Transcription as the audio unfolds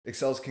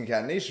Excel's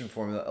concatenation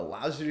formula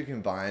allows you to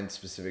combine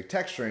specific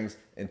text strings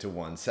into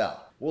one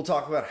cell. We'll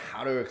talk about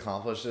how to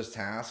accomplish this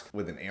task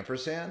with an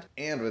ampersand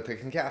and with the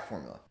concat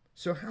formula.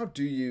 So how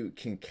do you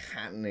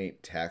concatenate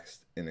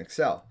text in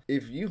Excel?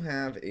 If you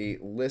have a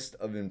list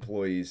of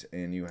employees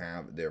and you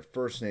have their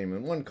first name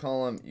in one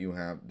column, you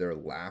have their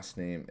last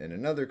name in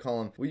another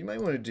column, what you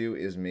might want to do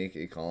is make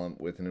a column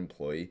with an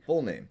employee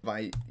full name. If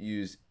I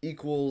use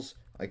equals,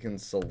 I can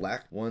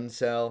select one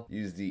cell,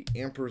 use the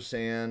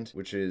ampersand,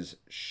 which is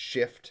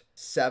Shift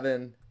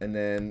 7, and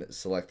then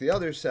select the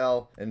other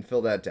cell and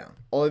fill that down.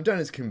 All I've done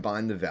is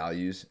combine the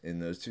values in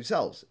those two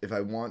cells. If I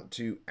want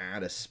to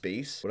add a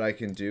space, what I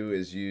can do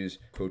is use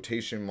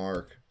quotation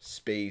mark,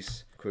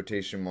 space,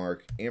 quotation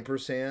mark,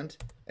 ampersand,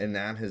 and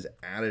that has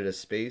added a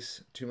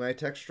space to my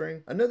text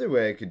string. Another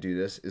way I could do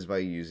this is by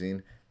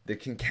using the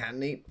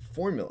concatenate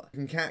formula.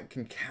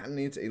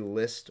 Concatenates a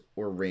list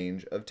or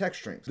range of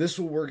text strings. This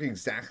will work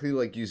exactly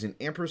like using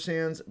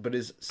ampersands, but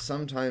is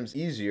sometimes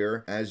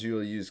easier as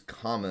you'll use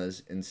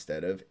commas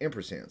instead of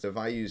ampersands. So if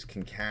I use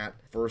concat,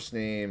 first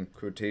name,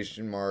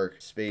 quotation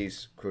mark,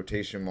 space,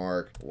 quotation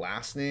mark,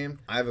 last name,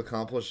 I've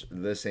accomplished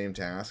the same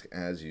task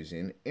as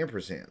using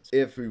ampersands.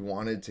 If we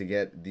wanted to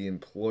get the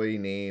employee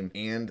name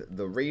and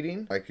the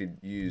rating, I could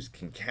use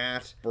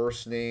concat,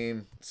 first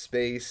name,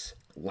 space,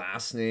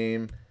 last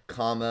name,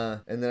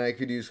 comma, and then I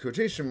could use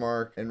quotation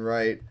mark and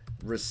write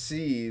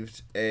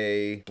received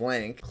a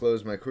blank,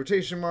 close my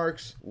quotation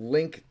marks,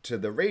 link to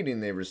the rating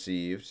they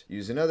received,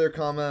 use another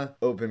comma,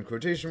 open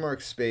quotation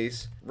mark,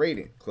 space,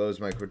 rating,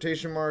 close my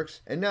quotation marks,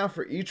 and now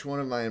for each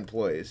one of my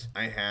employees,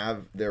 I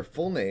have their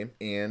full name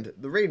and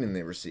the rating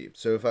they received.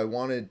 So if I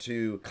wanted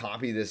to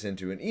copy this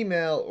into an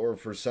email or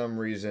for some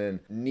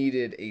reason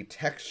needed a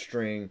text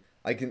string,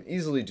 I can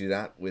easily do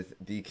that with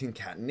the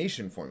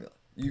concatenation formula.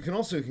 You can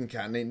also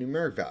concatenate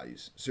numeric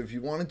values. So if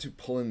you wanted to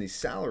pull in the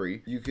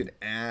salary, you could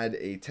add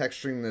a text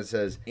string that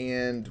says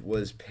and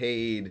was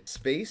paid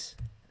space.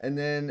 And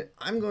then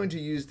I'm going to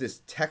use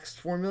this text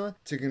formula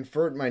to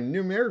convert my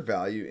numeric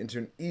value into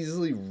an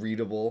easily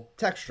readable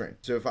text string.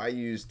 So if I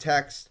use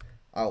text,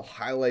 I'll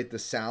highlight the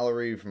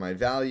salary for my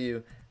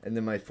value, and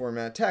then my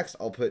format text,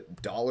 I'll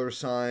put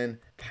 $,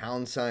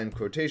 pound sign,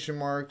 quotation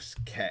marks,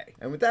 K.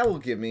 And what that will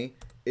give me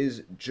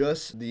is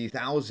just the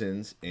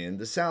thousands in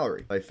the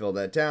salary. If I fill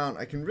that down,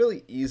 I can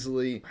really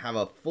easily have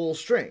a full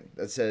string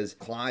that says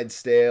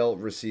Clydesdale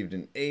received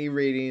an A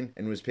rating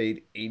and was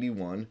paid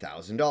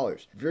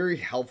 $81,000. Very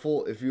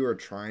helpful if you are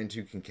trying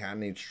to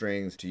concatenate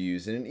strings to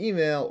use in an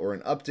email or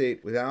an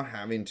update without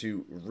having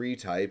to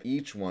retype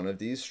each one of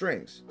these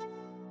strings.